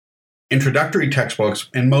Introductory textbooks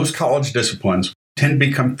in most college disciplines tend to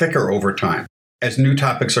become thicker over time, as new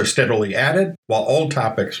topics are steadily added while old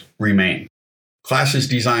topics remain. Classes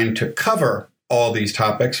designed to cover all these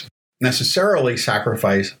topics necessarily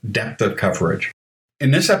sacrifice depth of coverage.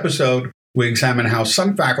 In this episode, we examine how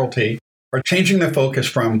some faculty are changing the focus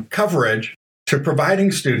from coverage to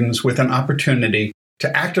providing students with an opportunity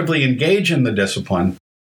to actively engage in the discipline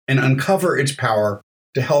and uncover its power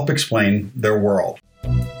to help explain their world.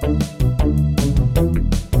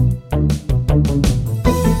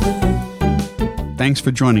 Thanks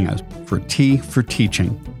for joining us for T for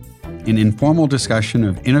Teaching, an informal discussion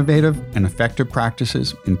of innovative and effective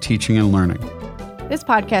practices in teaching and learning. This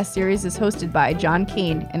podcast series is hosted by John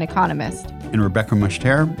Kane, an economist, and Rebecca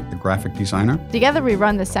Mushtare, a graphic designer. Together we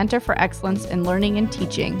run the Center for Excellence in Learning and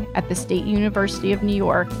Teaching at the State University of New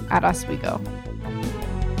York at Oswego.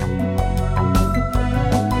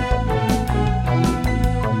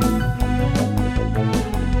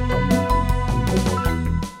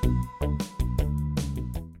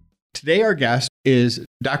 Today, our guest is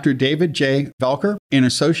Dr. David J. Velker, an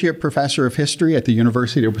associate professor of history at the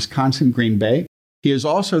University of Wisconsin-Green Bay. He is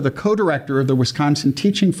also the co-director of the Wisconsin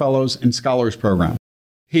Teaching Fellows and Scholars Program.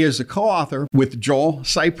 He is the co-author with Joel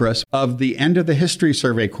Cypress of the End of the History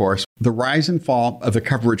Survey course, The Rise and Fall of the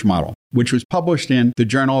Coverage Model, which was published in the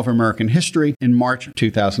Journal of American History in March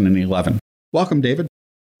 2011. Welcome, David.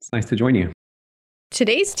 It's nice to join you.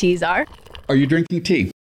 Today's teas are you drinking tea?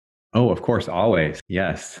 Oh, of course, always.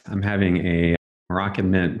 Yes. I'm having a Moroccan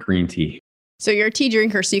mint green tea. So you're a tea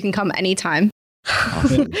drinker, so you can come anytime.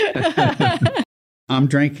 Awesome. I'm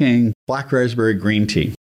drinking black raspberry green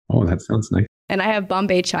tea. Oh, that sounds nice. And I have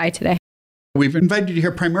Bombay chai today. We've invited you here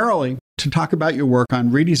primarily to talk about your work on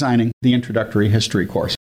redesigning the introductory history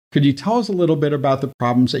course. Could you tell us a little bit about the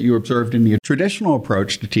problems that you observed in the traditional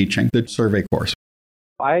approach to teaching the survey course?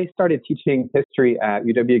 I started teaching history at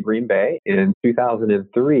UW Green Bay in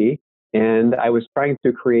 2003, and I was trying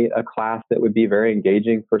to create a class that would be very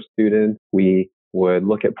engaging for students. We would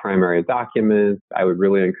look at primary documents. I would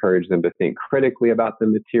really encourage them to think critically about the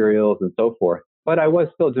materials and so forth. But I was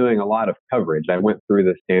still doing a lot of coverage. I went through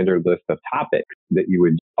the standard list of topics that you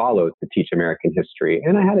would follow to teach American history,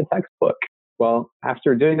 and I had a textbook. Well,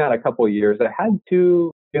 after doing that a couple of years, I had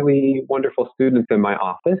two really wonderful students in my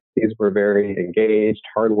office. These were very engaged,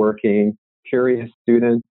 hardworking, curious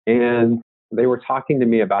students, and they were talking to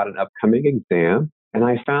me about an upcoming exam. And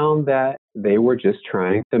I found that they were just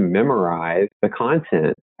trying to memorize the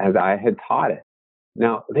content as I had taught it.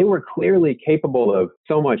 Now, they were clearly capable of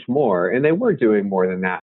so much more, and they were doing more than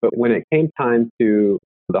that. But when it came time to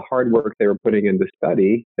the hard work they were putting into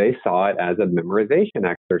study, they saw it as a memorization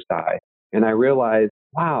exercise. And I realized,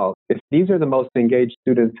 wow, if these are the most engaged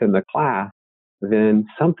students in the class, then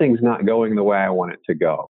something's not going the way I want it to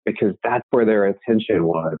go, because that's where their attention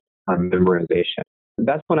was, on memorization.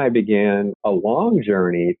 That's when I began a long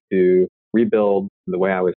journey to rebuild the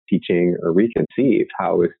way I was teaching, or reconceive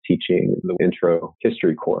how I was teaching the intro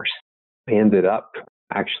history course. I ended up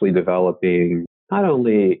actually developing not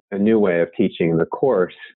only a new way of teaching the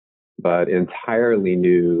course, but entirely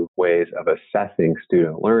new ways of assessing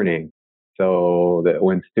student learning. So that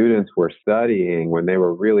when students were studying, when they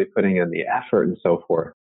were really putting in the effort and so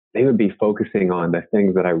forth, they would be focusing on the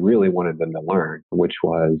things that I really wanted them to learn, which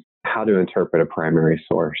was how to interpret a primary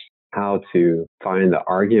source, how to find the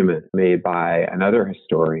argument made by another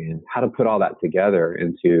historian, how to put all that together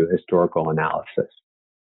into historical analysis.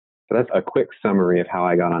 So that's a quick summary of how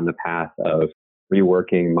I got on the path of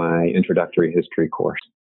reworking my introductory history course.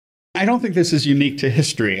 I don't think this is unique to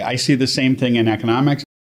history. I see the same thing in economics.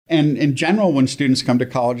 And in general, when students come to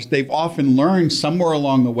college, they've often learned somewhere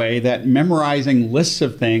along the way that memorizing lists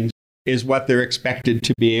of things is what they're expected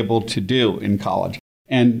to be able to do in college.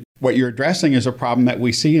 And what you're addressing is a problem that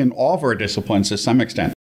we see in all of our disciplines to some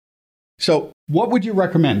extent. So what would you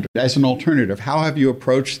recommend as an alternative? How have you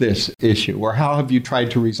approached this issue, or how have you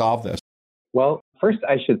tried to resolve this? Well, first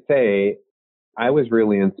I should say I was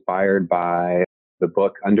really inspired by the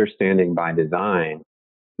book Understanding by Design.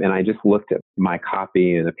 And I just looked at my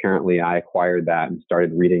copy, and apparently I acquired that and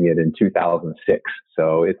started reading it in 2006.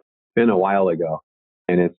 So it's been a while ago,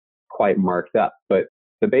 and it's quite marked up. But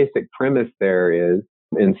the basic premise there is,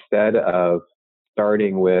 instead of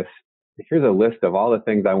starting with, here's a list of all the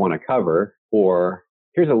things I want to cover, or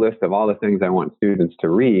here's a list of all the things I want students to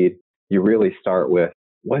read, you really start with,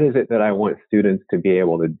 what is it that I want students to be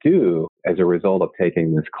able to do as a result of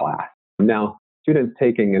taking this class? Now, students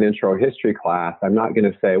taking an intro history class, I'm not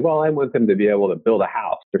going to say, well, I want them to be able to build a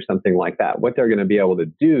house or something like that. What they're going to be able to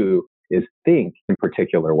do is think in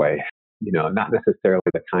particular ways, not necessarily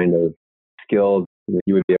the kind of skills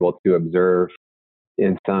you would be able to observe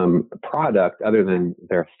in some product other than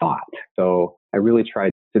their thought. So I really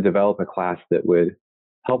tried to develop a class that would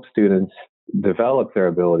help students develop their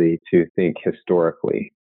ability to think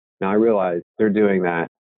historically. Now, I realize they're doing that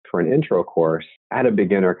for an intro course at a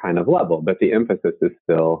beginner kind of level, but the emphasis is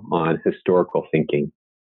still on historical thinking.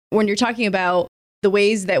 When you're talking about the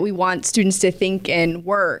ways that we want students to think and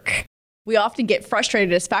work, we often get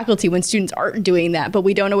frustrated as faculty when students aren't doing that, but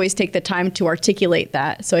we don't always take the time to articulate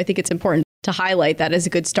that. So I think it's important to highlight that as a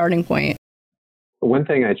good starting point. One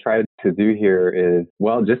thing I tried to do here is,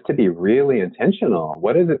 well, just to be really intentional.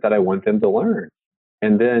 What is it that I want them to learn?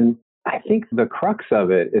 And then I think the crux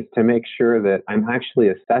of it is to make sure that I'm actually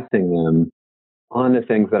assessing them on the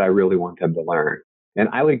things that I really want them to learn. And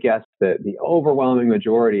I would guess that the overwhelming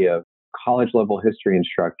majority of college level history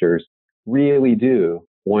instructors really do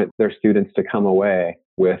want their students to come away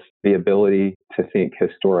with the ability to think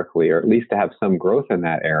historically, or at least to have some growth in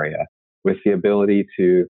that area, with the ability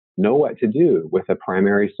to know what to do with a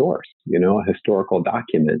primary source, a historical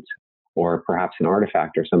document, or perhaps an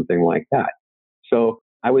artifact or something like that. So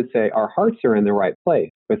I would say our hearts are in the right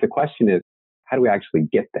place, but the question is, how do we actually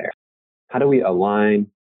get there? How do we align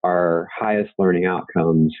our highest learning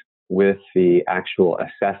outcomes with the actual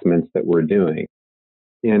assessments that we're doing?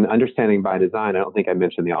 In Understanding by Design, I don't think I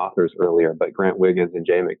mentioned the authors earlier, but Grant Wiggins and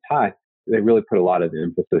Jay McTighe, they really put a lot of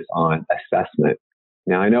emphasis on assessment.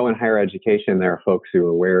 Now, I know in higher education, there are folks who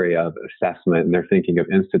are wary of assessment and they're thinking of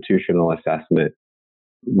institutional assessment,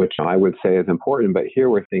 which I would say is important. But here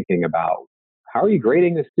we're thinking about, how are you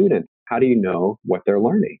grading the student? How do you know what they're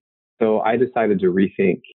learning? So I decided to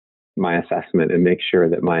rethink my assessment and make sure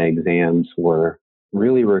that my exams were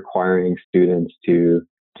really requiring students to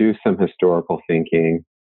do some historical thinking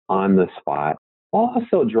on the spot, while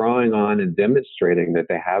also drawing on and demonstrating that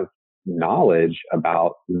they have knowledge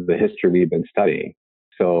about the history we've been studying.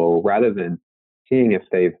 So rather than seeing if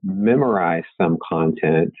they've memorized some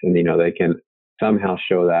content and, they can somehow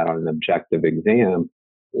show that on an objective exam,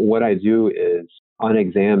 what I do is on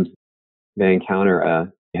exams, they encounter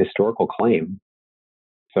a historical claim.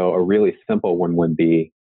 So a really simple one would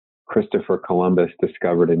be Christopher Columbus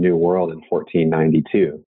discovered a new world in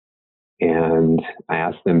 1492. And I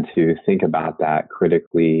asked them to think about that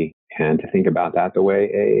critically and to think about that the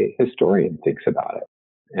way a historian thinks about it.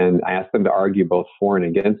 And I asked them to argue both for and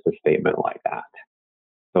against a statement like that.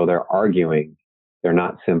 So they're arguing. They're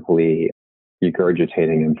not simply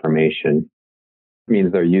regurgitating information. It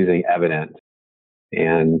means they're using evidence.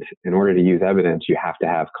 And in order to use evidence, you have to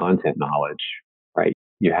have content knowledge, right?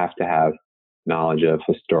 You have to have knowledge of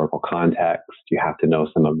historical context. You have to know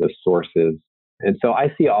some of the sources. And so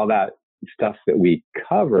I see all that stuff that we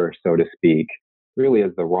cover, so to speak, really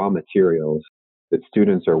as the raw materials that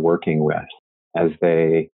students are working with as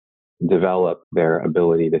they develop their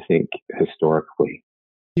ability to think historically.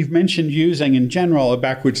 You've mentioned using, in general, a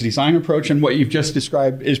backwards design approach, and what you've just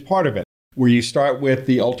described is part of it, where you start with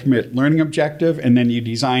the ultimate learning objective, and then you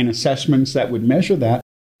design assessments that would measure that.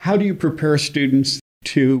 How do you prepare students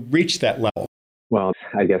to reach that level? Well,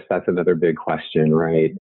 I guess that's another big question,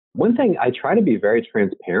 right? One thing, I try to be very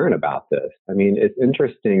transparent about this. I mean, it's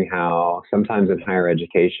interesting how sometimes in higher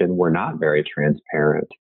education, we're not very transparent.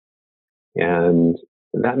 And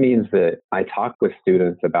that means that I talk with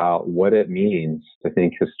students about what it means to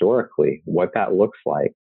think historically, what that looks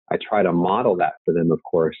like. I try to model that for them, of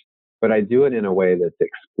course, but I do it in a way that's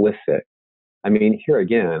explicit. I mean, here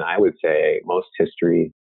again, I would say most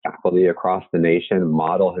history faculty across the nation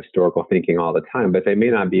model historical thinking all the time, but they may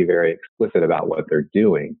not be very explicit about what they're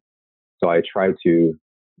doing. So I try to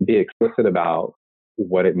be explicit about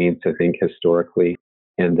what it means to think historically,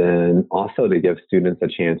 and then also to give students a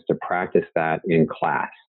chance to practice that in class.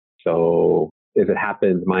 So as it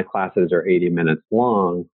happens, my classes are 80 minutes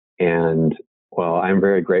long, and well, I'm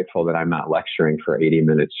very grateful that I'm not lecturing for 80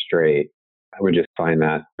 minutes straight. I would just find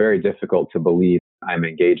that very difficult to believe I'm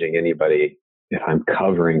engaging anybody if I'm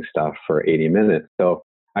covering stuff for 80 minutes. So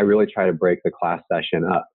I really try to break the class session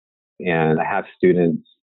up. And I have students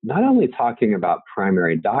not only talking about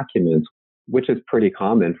primary documents, which is pretty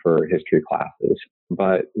common for history classes,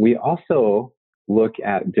 but we also look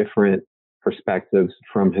at different perspectives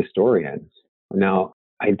from historians. Now,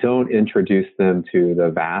 I don't introduce them to the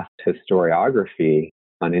vast historiography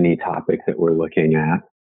on any topic that we're looking at,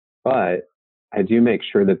 but I do make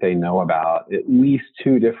sure that they know about at least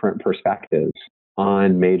two different perspectives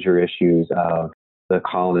on major issues of the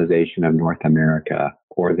colonization of North America,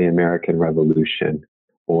 or the American Revolution,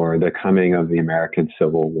 or the coming of the American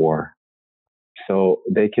Civil War. So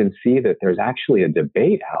they can see that there's actually a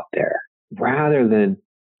debate out there, rather than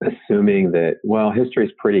assuming that, well, history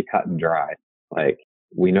is pretty cut and dry. Like,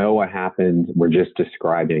 we know what happened, we're just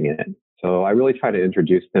describing it. So I really try to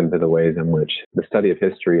introduce them to the ways in which the study of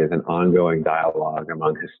history is an ongoing dialogue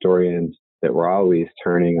among historians, that we're always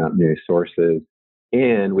turning up new sources,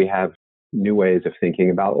 and we have new ways of thinking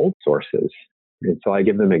about old sources. And so I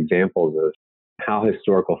give them examples of how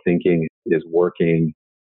historical thinking is working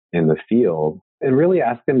in the field and really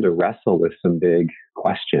ask them to wrestle with some big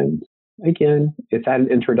questions. Again, it's at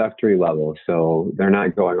an introductory level, so they're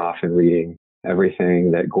not going off and reading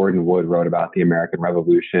everything that Gordon Wood wrote about the American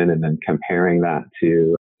Revolution and then comparing that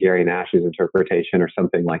to Gary Nash's interpretation or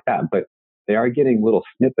something like that. But they are getting little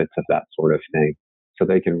snippets of that sort of thing, so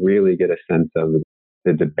they can really get a sense of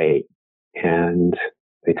the debate. And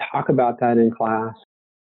they talk about that in class.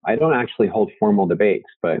 I don't actually hold formal debates,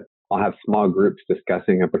 but I'll have small groups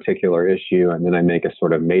discussing a particular issue, and then I make a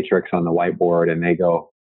sort of matrix on the whiteboard, and they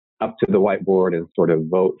go up to the whiteboard and sort of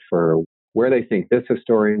vote for where they think this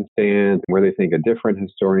historian stands, where they think a different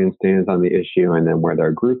historian stands on the issue, and then where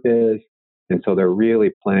their group is. And so they're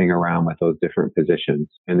really playing around with those different positions.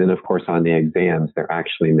 And then, of course, on the exams, they're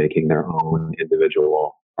actually making their own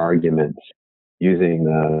individual arguments using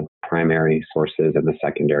the primary sources and the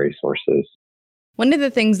secondary sources. One of the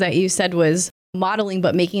things that you said was modeling,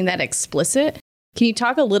 but making that explicit. Can you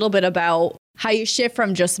talk a little bit about how you shift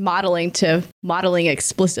from just modeling to modeling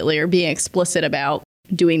explicitly, or being explicit about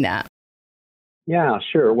doing that? Yeah,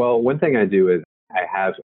 sure. Well, one thing I do is I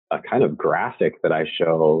have a kind of graphic that I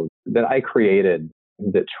show that I created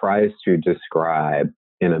that tries to describe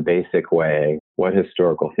in a basic way what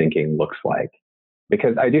historical thinking looks like.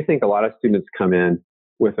 Because I do think a lot of students come in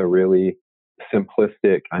with a really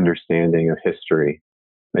simplistic understanding of history.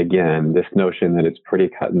 Again, this notion that it's pretty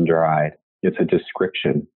cut and dried. It's a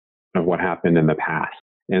description of what happened in the past.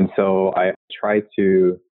 And so I try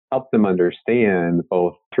to help them understand,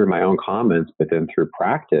 both through my own comments, but then through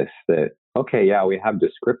practice, that, okay, yeah, we have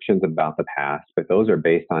descriptions about the past, but those are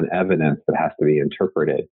based on evidence that has to be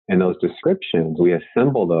interpreted. And those descriptions, we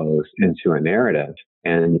assemble those into a narrative.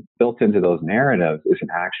 And built into those narratives is an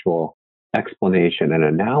actual explanation and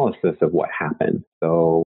analysis of what happened.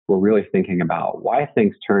 So we're really thinking about why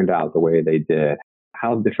things turned out the way they did,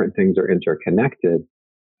 how different things are interconnected.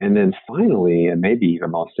 And then finally, and maybe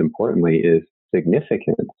even most importantly, is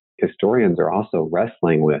significance. Historians are also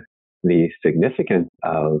wrestling with the significance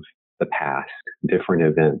of the past, different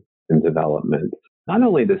events and developments. Not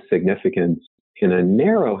only the significance in a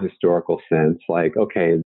narrow historical sense, like,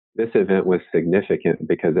 okay, this event was significant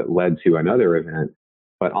because it led to another event,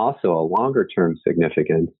 but also a longer term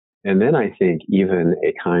significance. And then I think even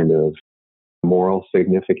a kind of moral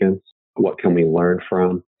significance. What can we learn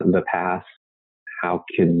from the past? How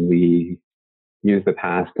can we use the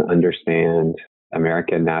past to understand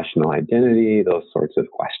American national identity? Those sorts of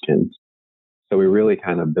questions. So we really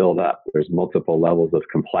kind of build up. There's multiple levels of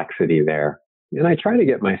complexity there. And I try to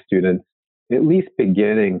get my students at least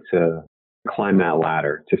beginning to climb that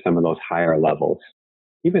ladder to some of those higher levels,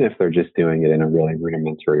 even if they're just doing it in a really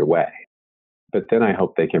rudimentary way. But then I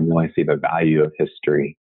hope they can really see the value of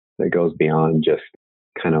history that goes beyond just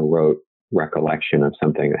kind of rote recollection of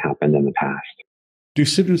something that happened in the past. Do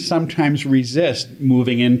students sometimes resist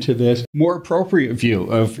moving into this more appropriate view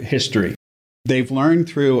of history? They've learned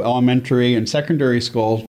through elementary and secondary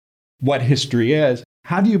schools what history is.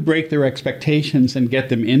 How do you break their expectations and get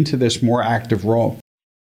them into this more active role?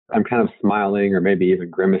 I'm kind of smiling or maybe even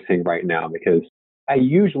grimacing right now because I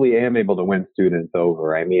usually am able to win students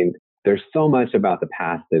over. I mean, there's so much about the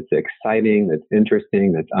past that's exciting, that's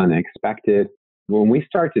interesting, that's unexpected. When we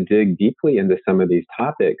start to dig deeply into some of these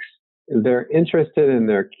topics, they're interested and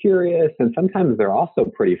they're curious, and sometimes they're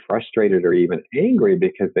also pretty frustrated or even angry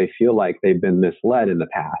because they feel like they've been misled in the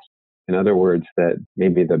past. In other words, that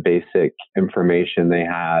maybe the basic information they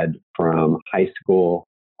had from high school,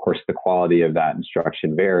 of course, the quality of that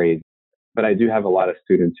instruction varies, but I do have a lot of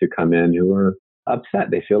students who come in who are upset.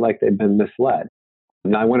 They feel like they've been misled.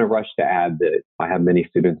 And I want to rush to add that I have many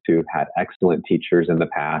students who have had excellent teachers in the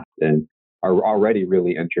past and are already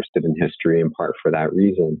really interested in history in part for that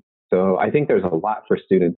reason. So I think there's a lot for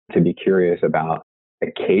students to be curious about.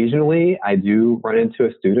 Occasionally, I do run into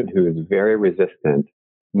a student who is very resistant.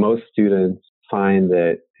 Most students find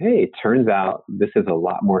that, hey, it turns out this is a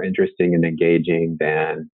lot more interesting and engaging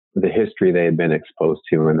than the history they had been exposed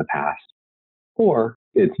to in the past. Or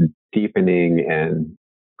it's deepening and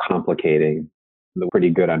complicating the pretty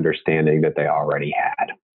good understanding that they already had.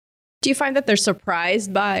 Do you find that they're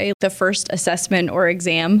surprised by the first assessment or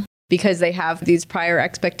exam because they have these prior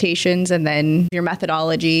expectations and then your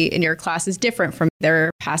methodology in your class is different from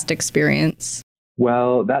their past experience?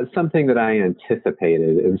 Well, that's something that I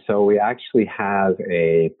anticipated. And so we actually have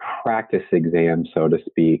a practice exam, so to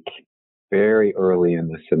speak, very early in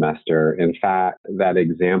the semester. In fact, that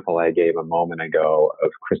example I gave a moment ago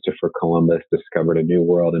of Christopher Columbus discovered a new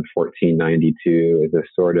world in 1492 is a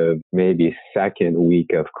sort of maybe second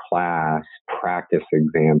week of class practice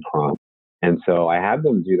exam prompt. And so I have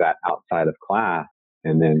them do that outside of class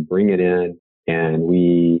and then bring it in, and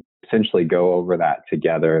we essentially go over that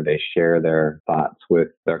together. They share their thoughts with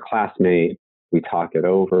their classmates. We talk it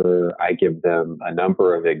over. I give them a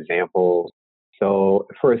number of examples. So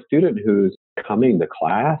for a student who's coming to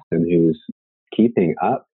class and who's keeping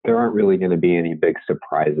up, there aren't really going to be any big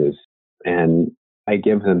surprises. And I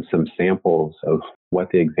give them some samples of what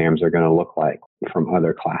the exams are going to look like from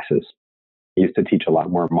other classes. I used to teach a lot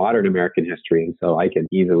more modern American history, and so I can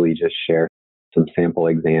easily just share some sample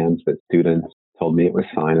exams that students told me it was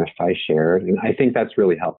fine if I shared. And I think that's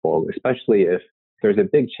really helpful, especially if there's a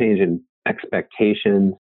big change in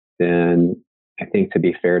expectations. Then I think to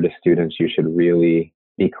be fair to students, you should really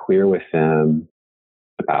be clear with them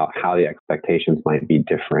about how the expectations might be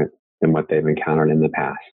different than what they've encountered in the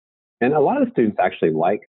past. And a lot of students actually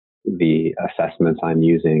like the assessments I'm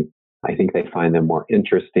using. I think they find them more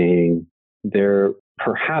interesting. They're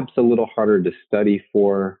perhaps a little harder to study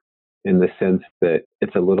for in the sense that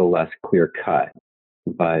it's a little less clear cut,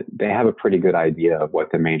 but they have a pretty good idea of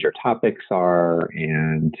what the major topics are.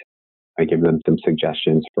 And I give them some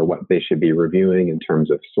suggestions for what they should be reviewing in terms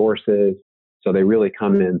of sources. So they really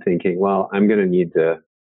come in thinking, well, I'm going to need to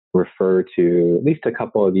refer to at least a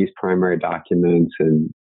couple of these primary documents and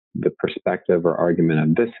the perspective or argument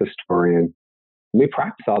of this historian. We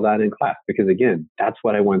practice all that in class because, again, that's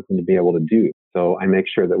what I want them to be able to do. So I make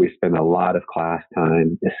sure that we spend a lot of class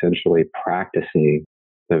time essentially practicing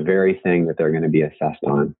the very thing that they're going to be assessed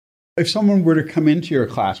on. If someone were to come into your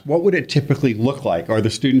class, what would it typically look like? Are the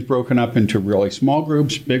students broken up into really small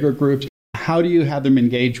groups, bigger groups? How do you have them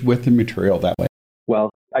engage with the material that way? Well,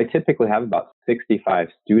 I typically have about 65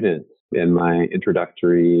 students in my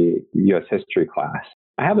introductory U.S. history class.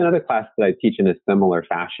 I have another class that I teach in a similar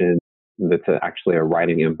fashion. That's actually a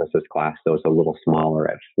writing emphasis class, so it's a little smaller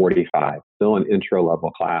at 45. Still an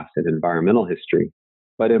intro-level class in environmental history.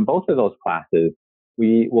 But in both of those classes,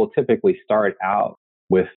 we will typically start out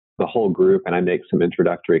with the whole group, and I make some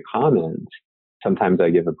introductory comments. Sometimes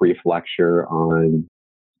I give a brief lecture on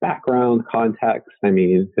background, context. I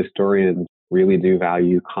mean, historians really do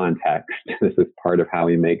value context. This is part of how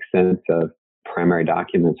we make sense of primary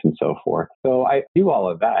documents and so forth. So I do all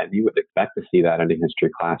of that. You would expect to see that in a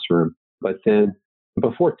history classroom. But then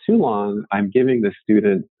before too long, I'm giving the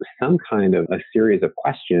student some kind of a series of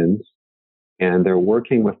questions, and they're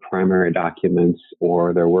working with primary documents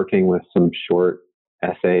or they're working with some short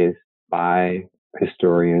essays by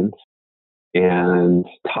historians and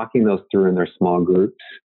talking those through in their small groups.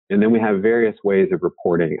 And then we have various ways of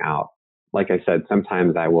reporting out. Like I said,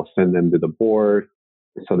 sometimes I will send them to the board,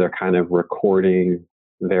 so they're kind of recording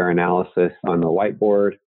their analysis on the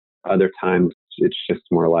whiteboard. Other times it's just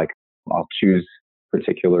more like I'll choose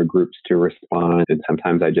particular groups to respond, and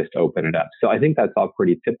sometimes I just open it up. So I think that's all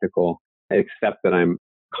pretty typical, except that I'm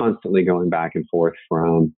constantly going back and forth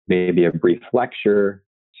from maybe a brief lecture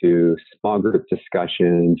to small group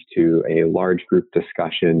discussions to a large group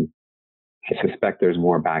discussion. I suspect there's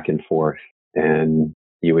more back and forth than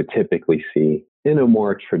you would typically see in a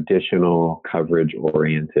more traditional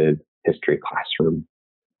coverage-oriented history classroom.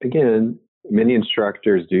 Again, many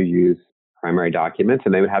instructors do use primary documents,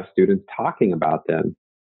 and they would have students talking about them.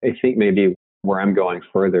 I think maybe where I'm going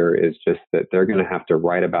further is just that they're going to have to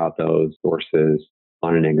write about those sources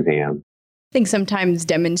on an exam. I think sometimes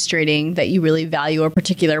demonstrating that you really value a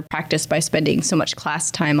particular practice by spending so much class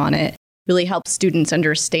time on it really helps students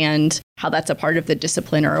understand how that's a part of the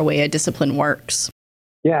discipline or a way a discipline works.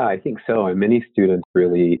 Yeah, I think so. And many students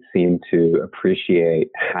really seem to appreciate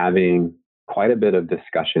having quite a bit of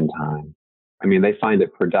discussion time. I mean, they find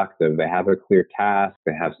it productive. They have a clear task.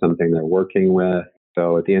 They have something they're working with.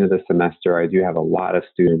 So at the end of the semester, I do have a lot of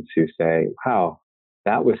students who say, wow,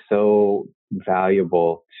 that was so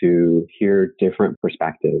valuable to hear different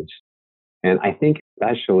perspectives. And I think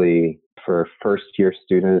especially for first-year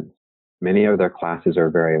students, many of their classes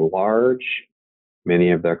are very large.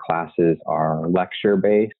 Many of their classes are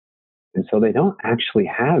lecture-based. And so they don't actually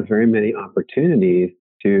have very many opportunities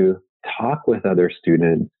to talk with other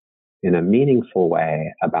students in a meaningful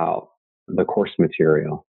way about the course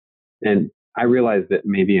material. And I realize that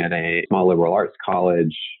maybe at a small liberal arts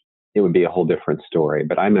college, it would be a whole different story.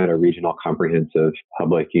 But I'm at a regional comprehensive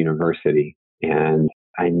public university, and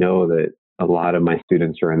I know that a lot of my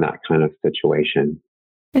students are in that kind of situation.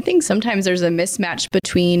 I think sometimes there's a mismatch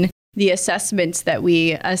between the assessments that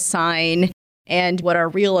we assign and what our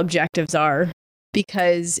real objectives are,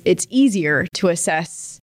 because it's easier to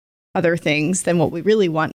assess other things than what we really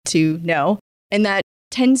want to know. And that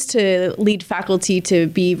tends to lead faculty to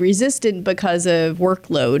be resistant because of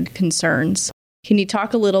workload concerns. Can you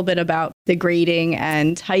talk a little bit about the grading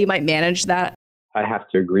and how you might manage that? I have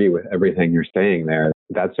to agree with everything you're saying there.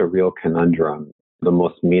 That's a real conundrum. The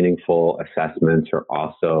most meaningful assessments are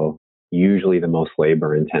also usually the most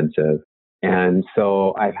labor intensive. And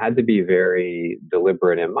so I've had to be very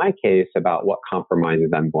deliberate in my case about what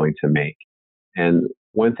compromises I'm going to make. And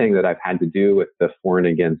one thing that I've had to do with the for and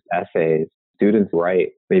against essays, students write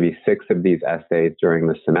maybe 6 of these essays during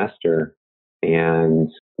the semester,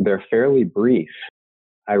 and they're fairly brief.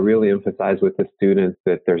 I really emphasize with the students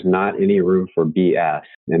that there's not any room for BS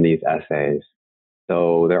in these essays.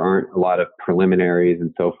 So there aren't a lot of preliminaries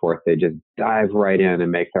and so forth. They just dive right in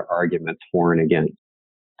and make their arguments for and against.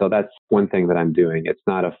 So that's one thing that I'm doing. It's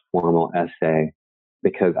not a formal essay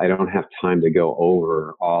because I don't have time to go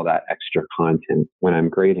over all that extra content when I'm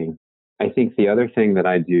grading. I think the other thing that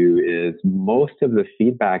I do is most of the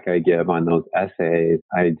feedback I give on those essays,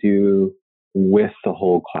 I do with the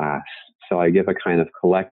whole class. So I give a kind of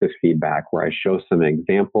collective feedback where I show some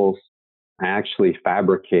examples. I actually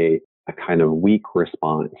fabricate a kind of weak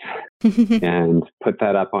response and put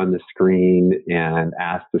that up on the screen and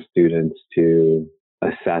ask the students to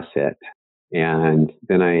assess it. And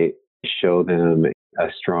then I show them a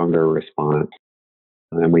stronger response.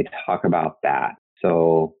 And we talk about that.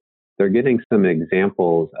 So they're getting some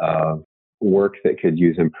examples of work that could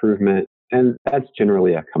use improvement. And that's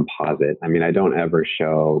generally a composite. I mean, I don't ever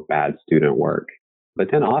show bad student work. But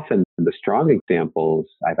then often the strong examples,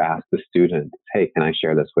 I've asked the students, hey, can I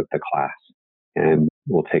share this with the class? And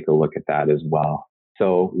we'll take a look at that as well.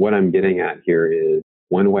 So what I'm getting at here is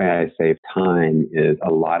one way I save time is a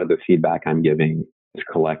lot of the feedback I'm giving is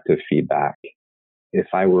collective feedback. If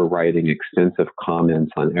I were writing extensive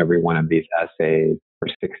comments on every one of these essays for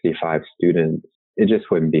 65 students, it just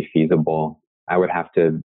wouldn't be feasible. I would have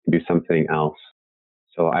to do something else.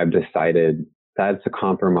 So I've decided that's a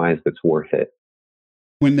compromise that's worth it.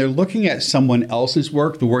 When they're looking at someone else's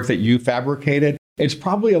work, the work that you fabricated, it's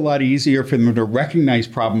probably a lot easier for them to recognize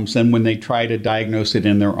problems than when they try to diagnose it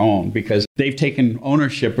in their own, because they've taken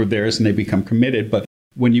ownership of theirs and they become committed. But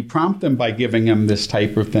when you prompt them by giving them this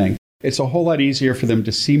type of thing, it's a whole lot easier for them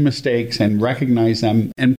to see mistakes and recognize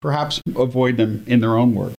them and perhaps avoid them in their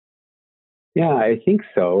own work. Yeah, I think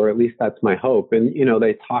so, or at least that's my hope. And,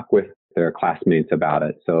 they talk with their classmates about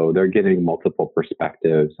it. So they're getting multiple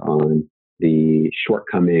perspectives on the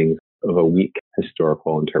shortcomings of a weak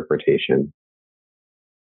historical interpretation.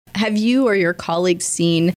 Have you or your colleagues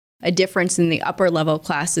seen a difference in the upper level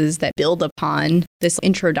classes that build upon this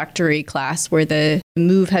introductory class where the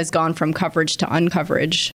move has gone from coverage to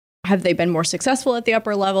uncoverage? Have they been more successful at the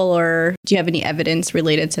upper level, or do you have any evidence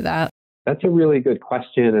related to that? That's a really good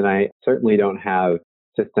question, and I certainly don't have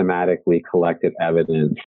systematically collected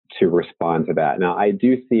evidence to respond to that. Now, I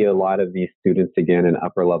do see a lot of these students again in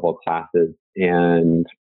upper level classes, and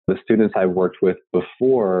the students I've worked with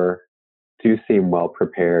before do seem well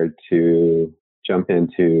prepared to jump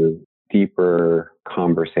into deeper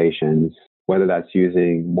conversations, whether that's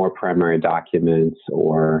using more primary documents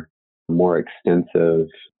or more extensive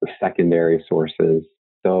secondary sources.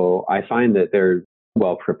 So I find that they're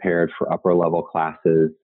well prepared for upper level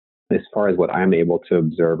classes as far as what I'm able to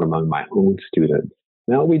observe among my own students.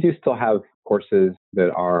 Now, we do still have courses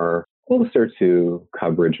that are closer to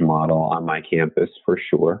coverage model on my campus for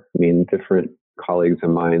sure. I mean, different colleagues of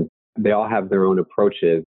mine, they all have their own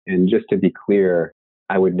approaches. And just to be clear,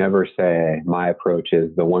 I would never say my approach is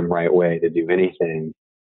the one right way to do anything.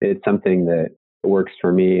 It's something that works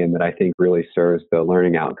for me and that I think really serves the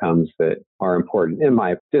learning outcomes that are important in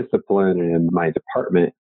my discipline and in my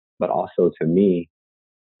department, but also to me.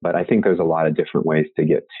 But I think there's a lot of different ways to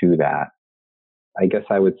get to that. I guess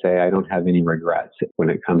I would say I don't have any regrets when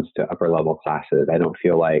it comes to upper level classes. I don't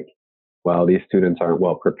feel like, well, these students aren't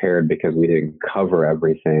well prepared because we didn't cover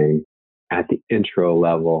everything at the intro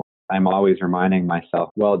level. I'm always reminding myself,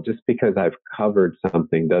 well, just because I've covered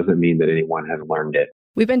something doesn't mean that anyone has learned it.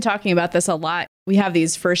 We've been talking about this a lot. We have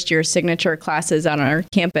these first-year signature classes on our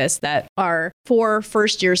campus that are for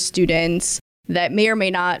first-year students that may or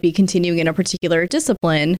may not be continuing in a particular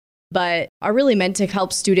discipline, but are really meant to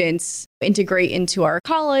help students integrate into our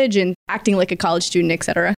college and acting like a college student, et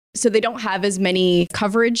cetera. So they don't have as many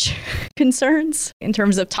coverage concerns in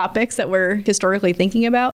terms of topics that we're historically thinking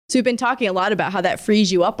about. So we've been talking a lot about how that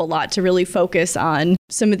frees you up a lot to really focus on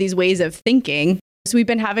some of these ways of thinking. So we've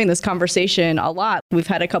been having this conversation a lot. We've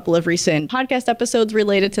had a couple of recent podcast episodes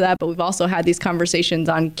related to that, but we've also had these conversations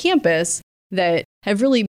on campus that have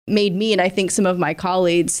really made me, and I think some of my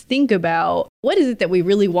colleagues, think about what is it that we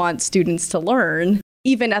really want students to learn.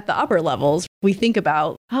 Even at the upper levels, we think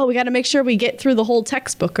about, we got to make sure we get through the whole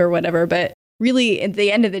textbook or whatever. But really, at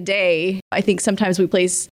the end of the day, I think sometimes we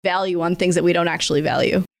place value on things that we don't actually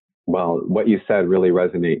value. Well, what you said really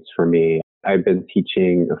resonates for me. I've been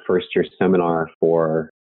teaching a first-year seminar for,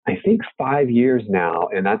 I think, 5 years now,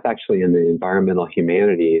 and that's actually in the environmental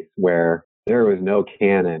humanities, where there was no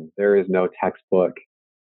canon, there is no textbook.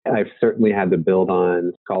 I've certainly had to build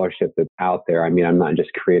on scholarship that's out there. I mean, I'm not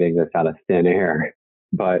just creating this out of thin air,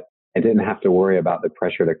 but I didn't have to worry about the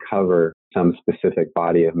pressure to cover some specific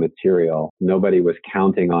body of material. Nobody was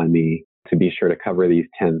counting on me to be sure to cover these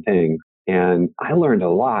 10 things. And I learned a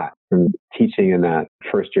lot from teaching in that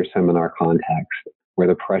first-year seminar context, where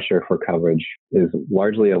the pressure for coverage is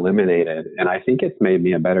largely eliminated. And I think it's made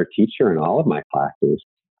me a better teacher in all of my classes.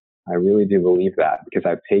 I really do believe that, because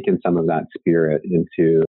I've taken some of that spirit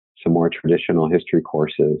into some more traditional history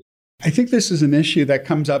courses. I think this is an issue that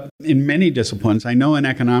comes up in many disciplines. I know in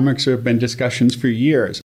economics there have been discussions for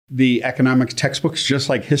years. The economics textbooks, just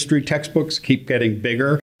like history textbooks, keep getting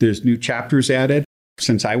bigger. There's new chapters added.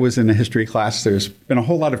 Since I was in a history class, there's been a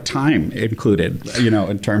whole lot of time included,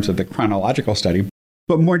 in terms of the chronological study.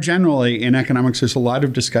 But more generally, in economics, there's a lot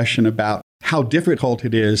of discussion about how difficult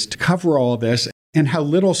it is to cover all of this and how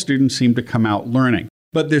little students seem to come out learning.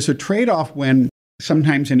 But there's a trade-off when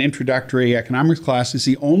sometimes an introductory economics class is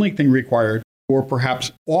the only thing required for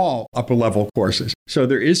perhaps all upper-level courses. So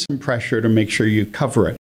there is some pressure to make sure you cover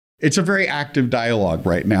it. It's a very active dialogue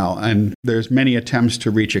right now, and there's many attempts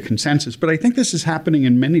to reach a consensus. But I think this is happening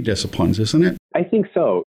in many disciplines, isn't it? I think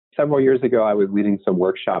so. Several years ago, I was leading some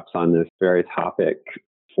workshops on this very topic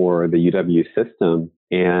for the UW system.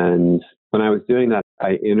 And when I was doing that,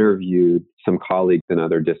 I interviewed some colleagues in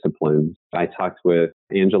other disciplines. I talked with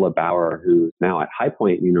Angela Bauer, who's now at High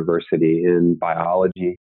Point University in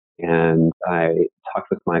biology. And I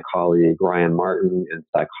talked with my colleague, Ryan Martin, in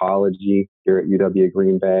psychology here at UW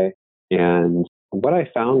Green Bay. And what I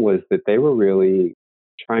found was that they were really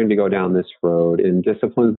trying to go down this road in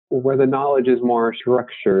disciplines where the knowledge is more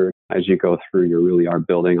structured. As you go through, you really are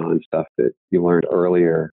building on stuff that you learned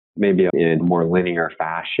earlier, maybe in a more linear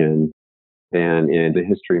fashion than in the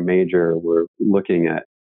history major. We're looking at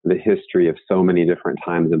the history of so many different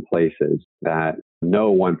times and places that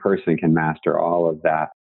no one person can master all of that.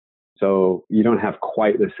 So you don't have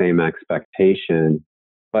quite the same expectation.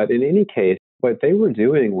 But in any case, what they were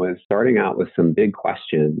doing was starting out with some big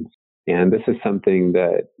questions. And this is something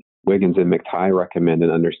that Wiggins and McTighe recommend in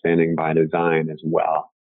Understanding by Design as well.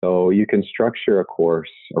 So you can structure a course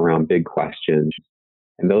around big questions.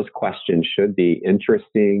 And those questions should be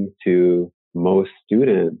interesting to most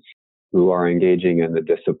students who are engaging in the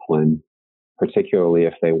discipline, particularly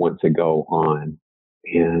if they want to go on.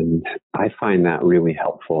 And I find that really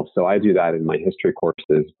helpful. So I do that in my history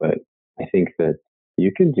courses, but I think that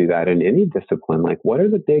you can do that in any discipline. Like, what are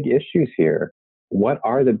the big issues here? What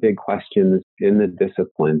are the big questions in the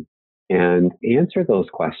discipline? And answer those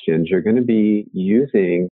questions. You're going to be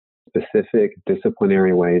using specific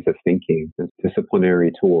disciplinary ways of thinking and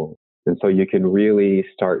disciplinary tools. And so you can really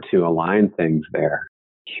start to align things there.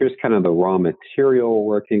 Here's kind of the raw material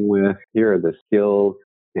we're working with. Here are the skills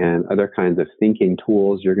and other kinds of thinking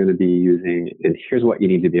tools you're going to be using. And here's what you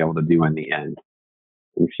need to be able to do in the end.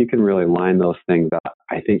 And if you can really line those things up,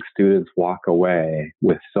 I think students walk away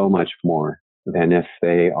with so much more than if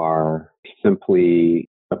they are simply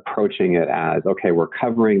approaching it as, okay, we're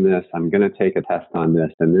covering this, I'm going to take a test on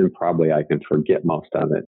this, and then probably I can forget most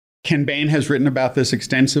of it. Ken Bain has written about this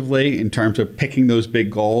extensively in terms of picking those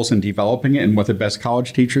big goals and developing it and what the best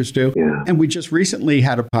college teachers do. Yeah. And we just recently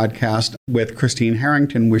had a podcast with Christine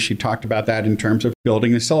Harrington where she talked about that in terms of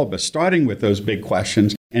building a syllabus, starting with those big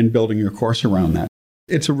questions and building your course around that.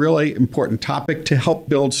 It's a really important topic to help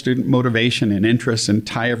build student motivation and interest and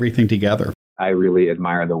tie everything together. I really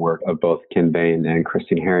admire the work of both Ken Bain and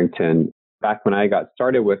Christine Harrington. Back when I got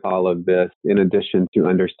started with all of this, in addition to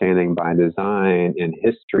Understanding by Design in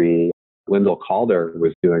history, Wendell Calder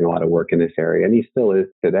was doing a lot of work in this area, and he still is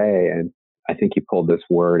today. And I think he pulled this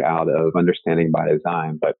word out of Understanding by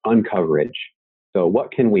Design, but uncoverage. So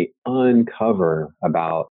what can we uncover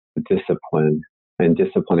about discipline and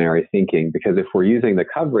disciplinary thinking? Because if we're using the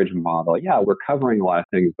coverage model, yeah, we're covering a lot of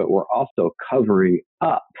things, but we're also covering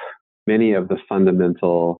up many of the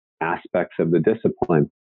fundamental aspects of the discipline.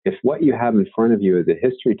 If what you have in front of you is a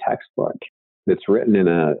history textbook that's written in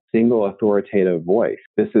a single authoritative voice,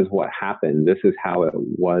 this is what happened, this is how it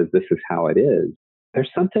was, this is how it is, there's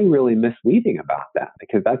something really misleading about that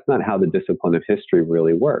because that's not how the discipline of history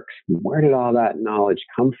really works. Where did all that knowledge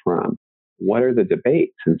come from? What are the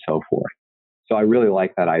debates and so forth? So I really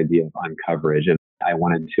like that idea of uncoverage. And I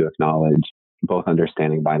wanted to acknowledge both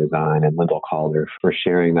Understanding by Design and Lyndall Calder for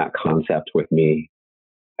sharing that concept with me.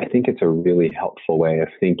 I think it's a really helpful way of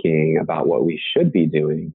thinking about what we should be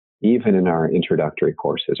doing, even in our introductory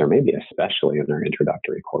courses, or maybe especially in our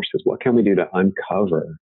introductory courses. What can we do to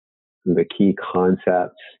uncover the key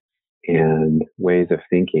concepts and ways of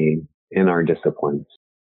thinking in our disciplines?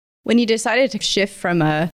 When you decided to shift from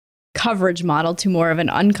a coverage model to more of an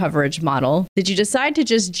uncoverage model, did you decide to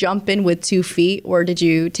just jump in with 2 feet, or did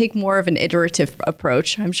you take more of an iterative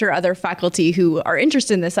approach? I'm sure other faculty who are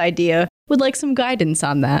interested in this idea would like some guidance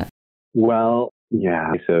on that. Well,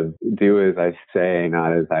 yeah, so do as I say,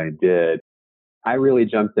 not as I did. I really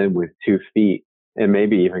jumped in with 2 feet and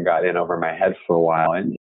maybe even got in over my head for a while.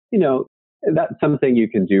 And, that's something you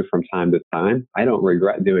can do from time to time. I don't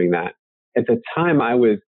regret doing that. At the time, I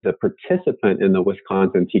was the participant in the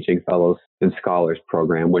Wisconsin Teaching Fellows and Scholars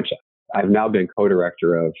Program, which I've now been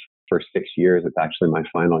co-director of for 6 years. It's actually my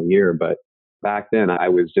final year. But back then, I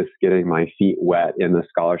was just getting my feet wet in the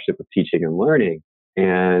Scholarship of Teaching and Learning.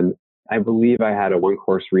 And I believe I had a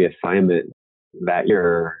 1-course reassignment that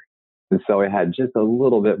year. And so I had just a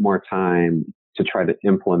little bit more time to try to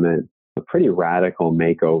implement a pretty radical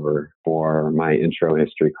makeover for my intro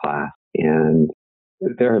history class. And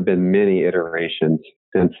there have been many iterations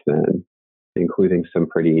since then, including some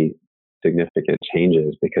pretty significant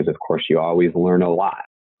changes, because of course you always learn a lot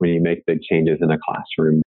when you make big changes in a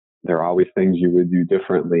classroom. There are always things you would do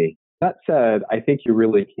differently. That said, I think you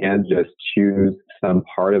really can just choose some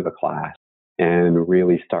part of a class and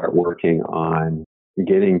really start working on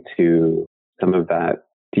getting to some of that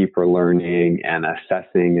deeper learning and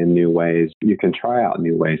assessing in new ways. You can try out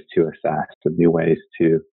new ways to assess and new ways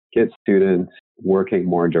to get students working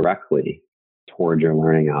more directly toward your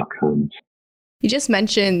learning outcomes. You just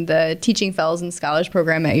mentioned the Teaching Fellows and Scholars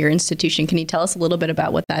program at your institution. Can you tell us a little bit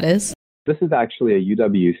about what that is? This is actually a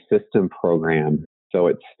UW system program. So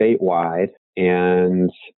it's statewide and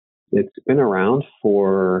it's been around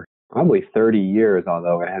for probably 30 years,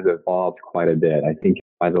 although it has evolved quite a bit. I think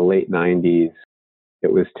by the late 90s,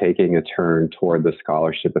 it was taking a turn toward the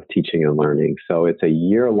Scholarship of Teaching and Learning. So it's a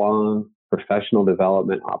year-long professional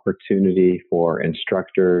development opportunity for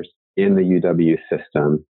instructors in the UW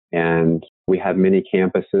system. And we have many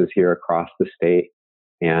campuses here across the state.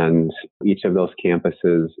 And each of those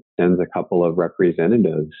campuses sends a couple of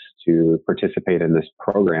representatives to participate in this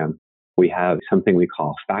program. We have something we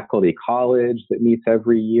call Faculty College that meets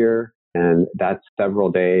every year. And that's several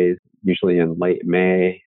days, usually in late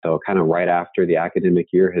May. So kind of right after the academic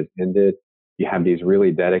year has ended, you have these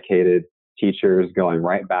really dedicated teachers going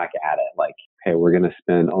right back at it. Like, hey, we're going to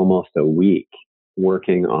spend almost a week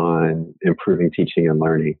working on improving teaching and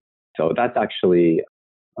learning. So that's actually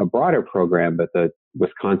a broader program, but the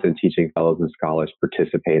Wisconsin Teaching Fellows and Scholars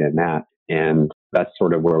participate in that. And that's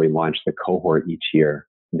sort of where we launch the cohort each year.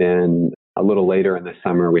 Then a little later in the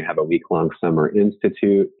summer, we have a week-long summer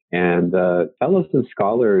institute. And the Fellows and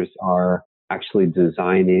Scholars are actually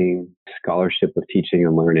designing Scholarship of Teaching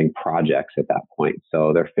and Learning projects at that point.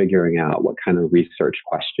 So they're figuring out what kind of research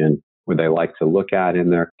question would they like to look at in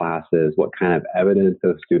their classes, what kind of evidence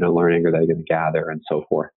of student learning are they going to gather, and so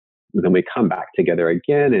forth. And then we come back together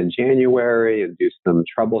again in January and do some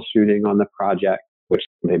troubleshooting on the project, which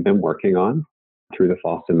they've been working on through the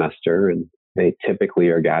fall semester. And they typically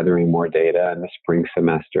are gathering more data in the spring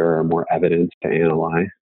semester or more evidence to analyze.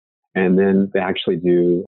 And then they actually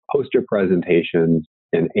do poster presentations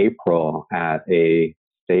in April at a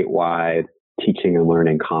statewide teaching and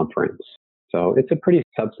learning conference. So it's a pretty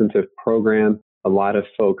substantive program. A lot of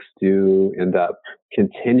folks do end up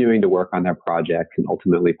continuing to work on their projects and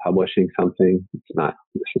ultimately publishing something. It's not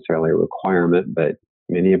necessarily a requirement, but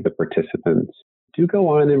many of the participants do go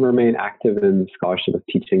on and remain active in the Scholarship of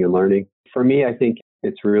Teaching and Learning. For me, I think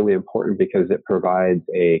it's really important because it provides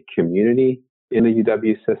a community in the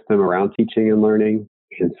UW system around teaching and learning.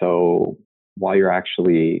 And so while you're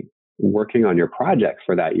actually working on your project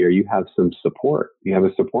for that year, you have some support. You have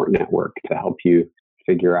a support network to help you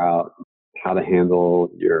figure out how to handle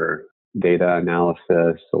your data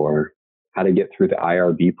analysis or how to get through the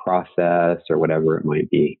IRB process or whatever it might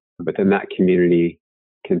be. But then that community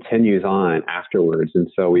continues on afterwards. And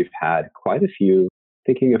so we've had quite a few,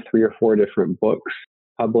 thinking of 3 or 4 different books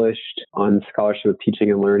published on Scholarship of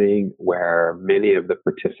Teaching and Learning, where many of the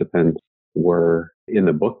participants were in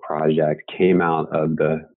the book project, came out of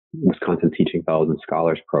the Wisconsin Teaching Fellows and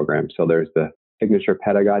Scholars program. So there's the Signature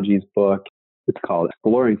Pedagogies book, It's called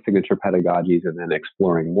Exploring Signature Pedagogies and then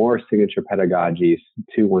Exploring More Signature Pedagogies,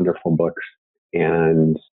 2 wonderful books.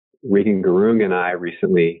 And Regan Gurung and I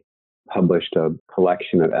recently published a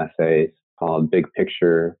collection of essays called Big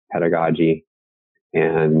Picture Pedagogy.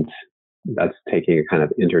 And that's taking a kind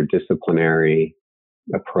of interdisciplinary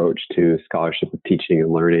approach to scholarship of teaching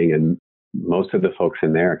and learning. And most of the folks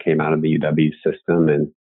in there came out of the UW system,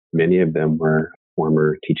 and many of them were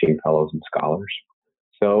former teaching fellows and scholars.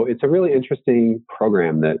 So it's a really interesting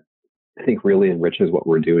program that I think really enriches what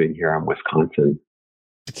we're doing here in Wisconsin.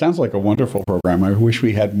 It sounds like a wonderful program. I wish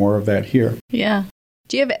we had more of that here. Yeah.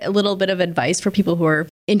 Do you have a little bit of advice for people who are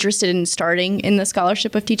interested in starting in the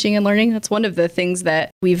scholarship of teaching and learning? That's one of the things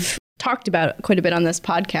that we've talked about quite a bit on this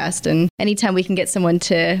podcast. And anytime we can get someone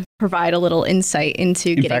to provide a little insight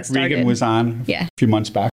into getting started. In fact, Regan was on a few months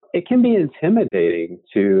back. It can be intimidating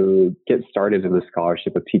to get started in the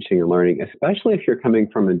scholarship of teaching and learning, especially if you're coming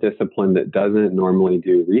from a discipline that doesn't normally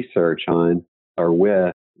do research on or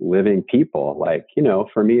with living people. Like,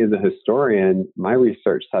 for me as a historian, my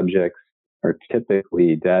research subjects are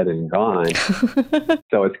typically dead and gone.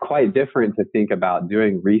 So it's quite different to think about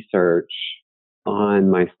doing research on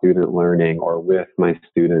my student learning or with my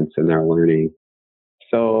students and their learning.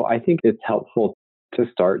 So I think it's helpful to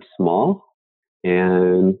start small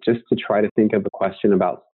and just to try to think of a question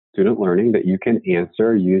about student learning that you can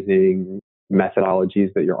answer using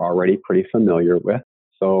methodologies that you're already pretty familiar with.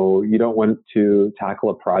 So you don't want to tackle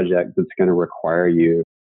a project that's going to require you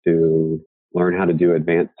to learn how to do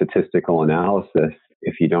advanced statistical analysis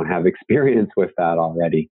if you don't have experience with that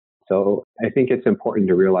already. So I think it's important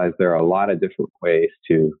to realize there are a lot of different ways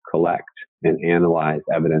to collect and analyze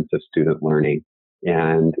evidence of student learning.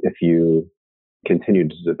 And if you continue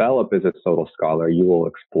to develop as a total scholar, you will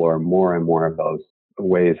explore more and more of those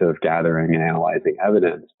ways of gathering and analyzing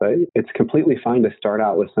evidence. But it's completely fine to start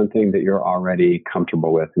out with something that you're already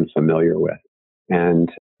comfortable with and familiar with. And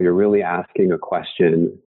you're really asking a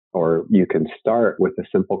question, or you can start with a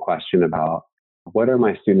simple question about, what are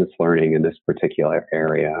my students learning in this particular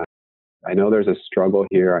area? I know there's a struggle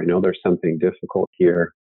here. I know there's something difficult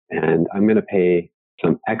here, and I'm going to pay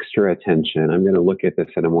some extra attention. I'm going to look at this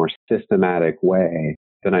in a more systematic way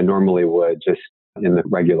than I normally would just in the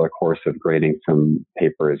regular course of grading some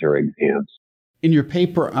papers or exams. In your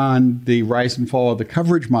paper on the rise and fall of the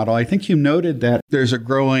coverage model, I think you noted that there's a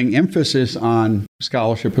growing emphasis on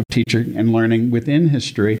scholarship of teaching and learning within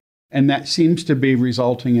history, and that seems to be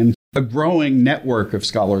resulting in a growing network of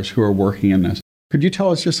scholars who are working in this. Could you tell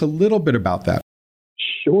us just a little bit about that?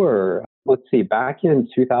 Sure. Let's see. Back in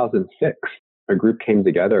 2006, a group came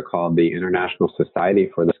together called the International Society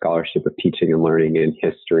for the Scholarship of Teaching and Learning in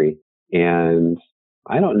History. And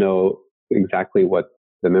I don't know exactly what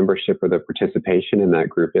the membership or the participation in that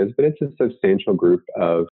group is, but it's a substantial group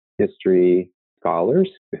of history scholars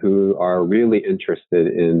who are really interested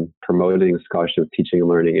in promoting scholarship of teaching and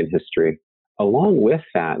learning in history. Along with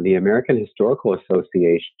that, the American Historical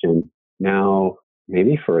Association now,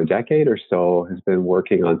 maybe for a decade or so, has been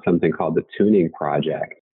working on something called the Tuning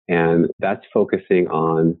Project. And that's focusing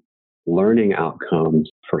on learning outcomes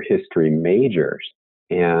for history majors.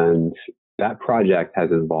 And that project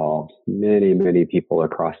has involved many, many people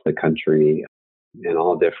across the country in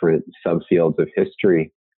all different subfields of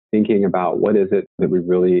history, thinking about what is it that we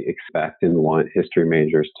really expect and want history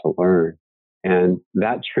majors to learn. And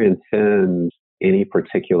that transcends any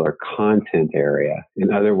particular content area.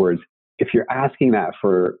 In other words, if you're asking that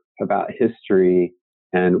about history,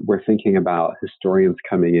 and we're thinking about historians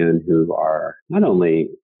coming in who are not only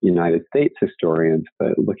United States historians,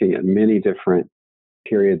 but looking at many different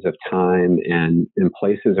periods of time and in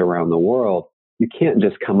places around the world, you can't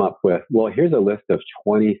just come up with, well, here's a list of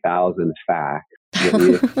 20,000 facts that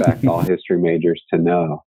we expect all history majors to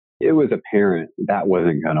know. It was apparent that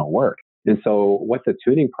wasn't going to work. And so what the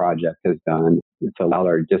Tuning Project has done, it's allowed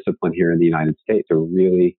our discipline here in the United States to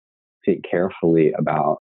really think carefully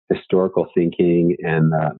about historical thinking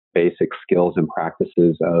and the basic skills and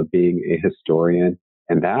practices of being a historian.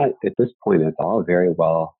 And that, at this point, it's all very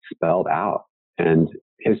well spelled out. And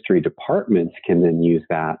history departments can then use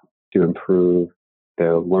that to improve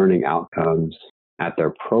their learning outcomes at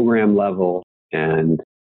their program level. And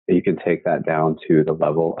you can take that down to the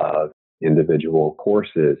level of individual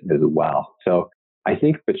courses as well. So I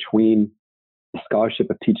think between the Scholarship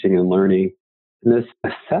of Teaching and Learning and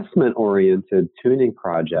this assessment-oriented Tuning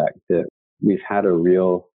Project, that we've had a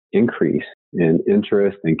real increase in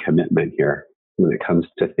interest and commitment here when it comes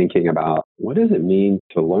to thinking about what does it mean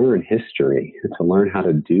to learn history and to learn how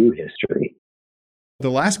to do history. The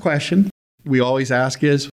last question we always ask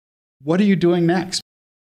is, what are you doing next?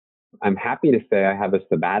 I'm happy to say I have a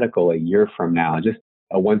sabbatical a year from now, just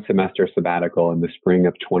a 1-semester sabbatical in the spring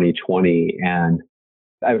of 2020. And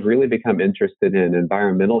I've really become interested in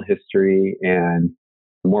environmental history and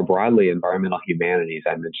more broadly, environmental humanities.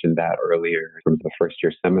 I mentioned that earlier from the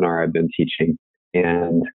first-year seminar I've been teaching.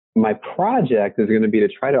 And my project is going to be to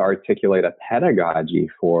try to articulate a pedagogy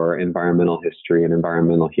for environmental history and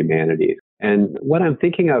environmental humanities. And what I'm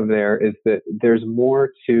thinking of there is that there's more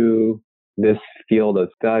to this field of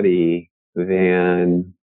study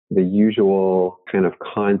than the usual kind of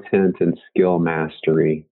content and skill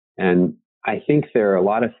mastery. And I think there are a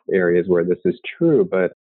lot of areas where this is true,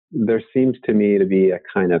 but there seems to me to be a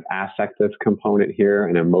kind of affective component here,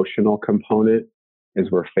 an emotional component, as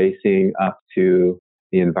we're facing up to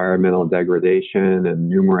the environmental degradation and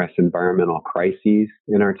numerous environmental crises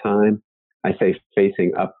in our time. I say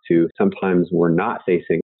facing up to, sometimes we're not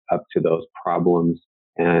facing up to those problems,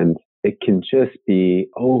 and it can just be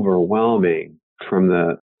overwhelming from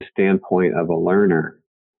the standpoint of a learner,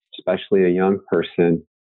 especially a young person,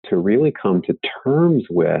 to really come to terms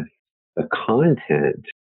with the content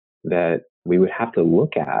that we would have to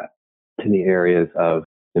look at in the areas of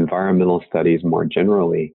environmental studies more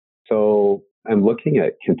generally. So I'm looking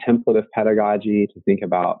at contemplative pedagogy to think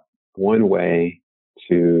about one way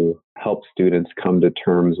to help students come to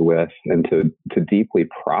terms with and to deeply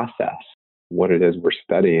process what it is we're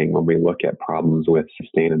studying when we look at problems with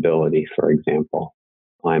sustainability, for example,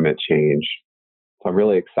 climate change. So I'm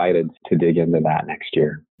really excited to dig into that next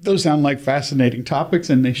year. Those sound like fascinating topics,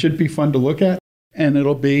 and they should be fun to look at. And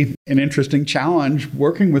it'll be an interesting challenge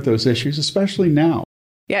working with those issues, especially now.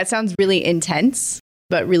 Yeah, it sounds really intense,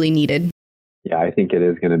 but really needed. Yeah, I think it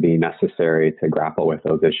is going to be necessary to grapple with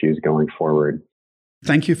those issues going forward.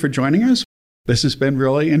 Thank you for joining us. This has been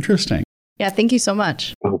really interesting. Yeah, thank you so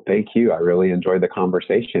much. Oh, thank you. I really enjoyed the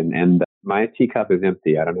conversation. And my teacup is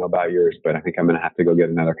empty. I don't know about yours, but I think I'm going to have to go get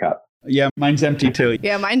another cup. Yeah, mine's empty too.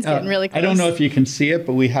 Yeah, mine's getting really close. I don't know if you can see it,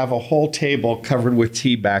 but we have a whole table covered with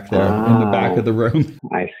tea back there in the back of the room.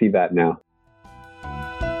 I see that now.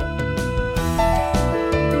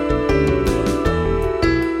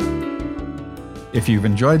 If you've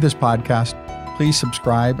enjoyed this podcast, please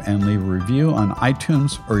subscribe and leave a review on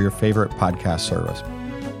iTunes or your favorite podcast service.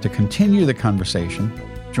 To continue the conversation,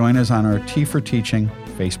 join us on our Tea for Teaching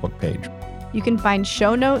Facebook page. You can find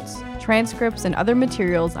show notes, transcripts, and other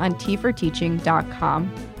materials on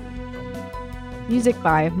teaforteaching.com. Music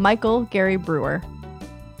by Michael Gary Brewer.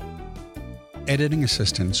 Editing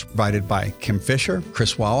assistance provided by Kim Fisher,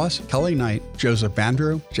 Chris Wallace, Kelly Knight, Joseph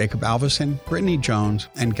Bandrew, Jacob Alverson, Brittany Jones,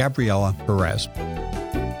 and Gabriella Perez.